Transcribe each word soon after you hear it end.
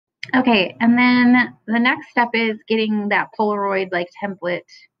Okay, and then the next step is getting that Polaroid like template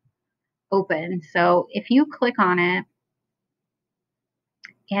open. So if you click on it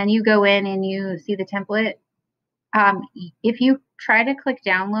and you go in and you see the template, if you try to click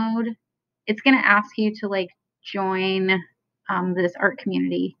download, it's going to ask you to like join this art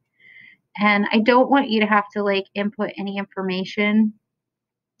community. And I don't want you to have to like input any information.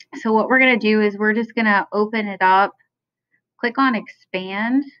 So what we're going to do is we're just going to open it up, click on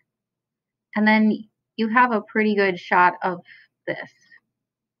expand, and then you have a pretty good shot of this.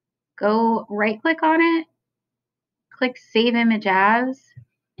 Go right click on it, click save image as,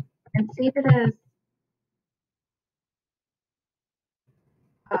 and save it as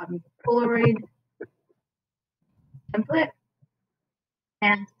Polaroid template,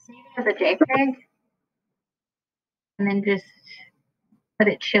 and save it as a JPEG, and then just let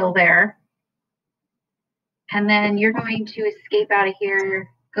it chill there. And then you're going to escape out of here,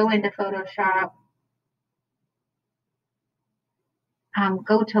 go into Photoshop,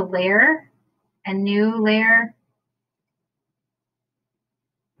 go to layer and new layer.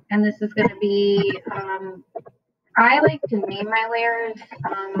 And this is going to be, I like to name my layers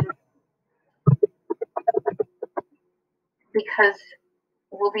because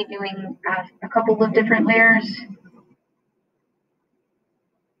we'll be doing a couple of different layers.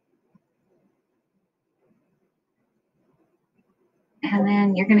 And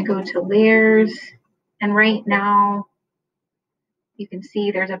then you're going to go to layers. And right now, you can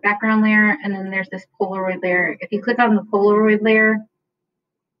see there's a background layer and then there's this Polaroid layer. If you click on the Polaroid layer,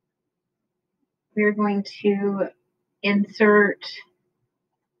 we're going to insert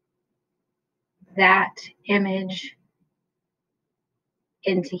that image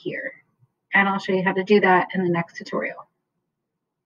into here. And I'll show you how to do that in the next tutorial.